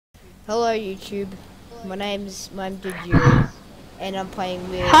Hello YouTube, my name's Juju, and I'm playing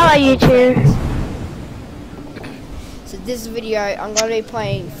with Hello YouTube. So this video, I'm going to be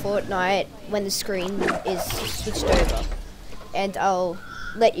playing Fortnite when the screen is switched over, and I'll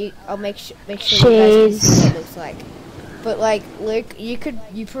make sure you guys can see what it looks like. But like Luke,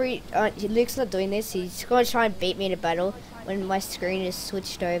 Luke's not doing this. He's going to try and beat me in a battle when my screen is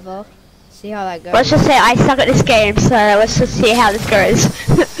switched over. See how that goes. Let's just say I suck at this game, so let's just see how this goes.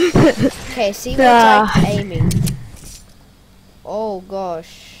 Okay, see what's like aiming. Oh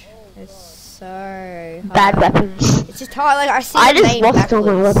gosh, it's so hard. Bad weapons. It's just hard. Like I just lost all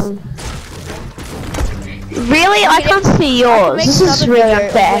my weapons. Really, I can't see yours. This is really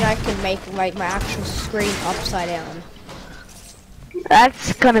unfair. When I can make like my actual screen upside down.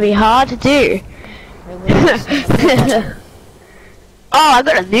 That's gonna be hard to do. Oh, I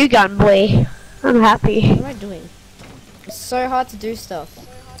got a new gun, boy. I'm happy. What am I doing? It's so hard to do stuff.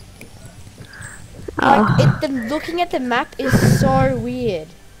 Like, looking at the map is so weird.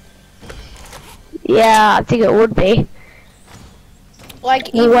 Yeah, I think it would be. Like,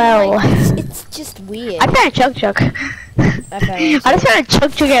 even it's just weird. I found a chug chug. I just found a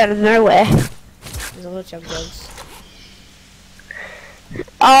chug chug out of nowhere. There's a lot of chug chugs.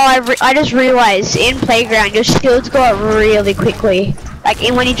 Oh, I just realized in playground your shields go up really quickly. Like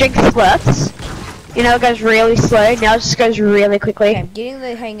when you drink slurps, you know it goes really slow. Now it just goes really quickly. Okay, I'm getting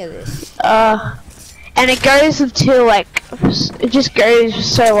the hang of this. And it goes until like it just goes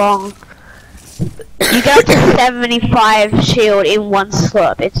so long. You go up to 75 shield in one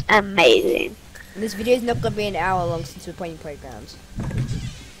slurp. It's amazing. And this video is not gonna be an hour long since we're playing playgrounds.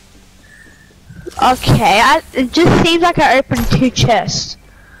 Okay, it just seems like I opened 2 chests.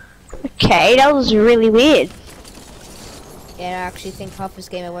 Okay, that was really weird. Yeah, I actually think half this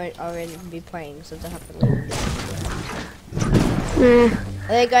game I won't already be playing since I have to leave.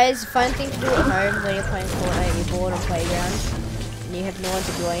 Okay guys, fun thing to do at home when you're playing Fortnite and you're bored on playground and you have no one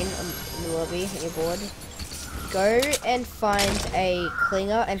to join in the lobby and you're bored. Go and find a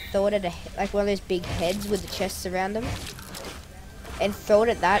clinger and throw it at like one of those big heads with the chests around them. And throw it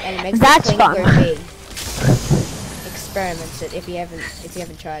at that, and it makes the clinger go big. Experiment it if you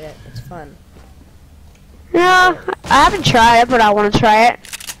haven't tried it. It's fun. No, I haven't tried it, but I want to try it.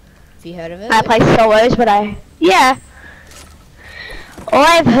 Have you heard of it? I play solos, but yeah. All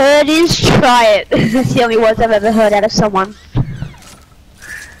I've heard is try it. That's the only words I've ever heard out of someone.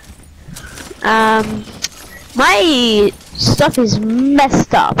 My stuff is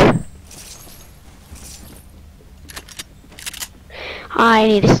messed up. I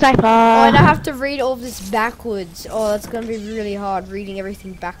need a sniper. Oh, and I have to read all of this backwards. Oh, that's gonna be really hard reading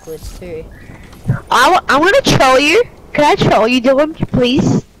everything backwards too. I want to troll you. Can I troll you, Dylan?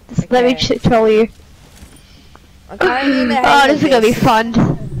 Please? Just let me troll you. Okay, oh, this is gonna be fun.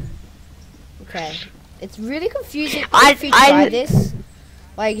 Okay. It's really confusing if you try this.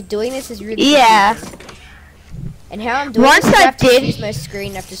 Like, doing this is really confusing. And how I'm doing this is I have to use my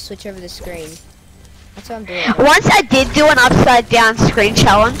screen, I have to switch over the screen. That's what I'm doing. Once I did do an upside down screen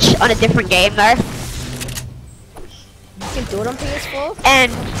challenge on a different game though. You can do it on PS4?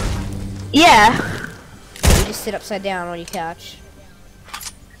 And yeah. You just sit upside down on your couch.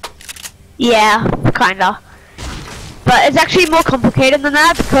 Yeah, kinda. But it's actually more complicated than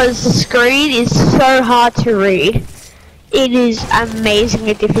that because the screen is so hard to read. It is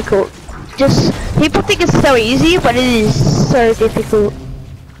amazingly difficult. Just people think it's so easy, but it is so difficult.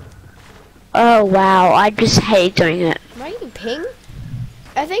 Oh wow, I just hate doing it. Am I getting ping?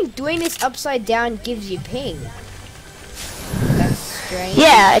 I think doing this upside down gives you ping. That's strange.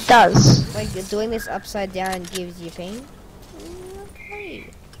 Yeah, it does. Like doing this upside down gives you ping? Okay.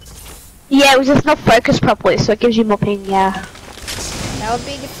 Yeah, it was just not focused properly, so it gives you more ping, yeah. That would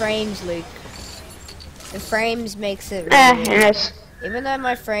be the frames, Luke. The frames makes it really yes. Even though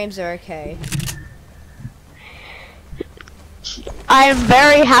my frames are okay. I am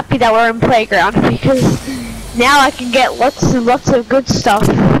very happy that we're in playground because now I can get lots and lots of good stuff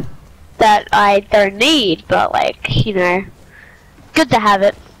that I don't need, but like, you know, good to have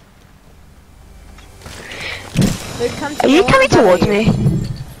it. Luke, are you coming towards me?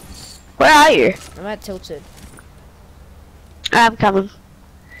 Where are you? I'm at Tilted. I'm coming.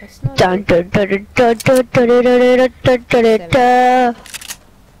 That's not dun dun dun dun dun dun dun dun dun dun dun.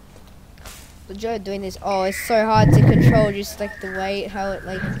 The joy of doing this, oh, it's so hard to control, just like the way how it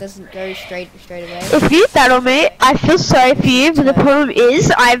like doesn't go straight away. If you battle me, I feel sorry for you, but the problem is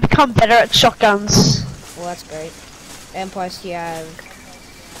I've become better at shotguns. Well, that's great. And plus you have,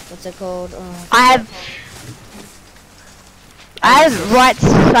 what's it called? Oh, I have right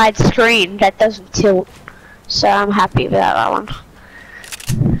side screen that doesn't tilt, so I'm happy about that one.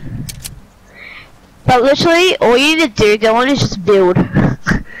 But literally, all you need to do, Dylan, is just build.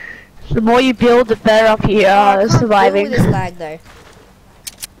 The more you build, the better off you are surviving. Build with this lag though.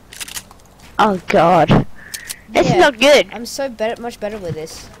 Oh god, this is not good. I'm so much better with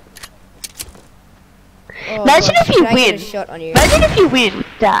this. Oh, Imagine if you win. Imagine if you win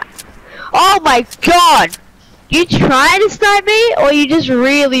that. Oh my god! You trying to snipe me, or you just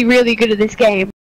really, really good at this game?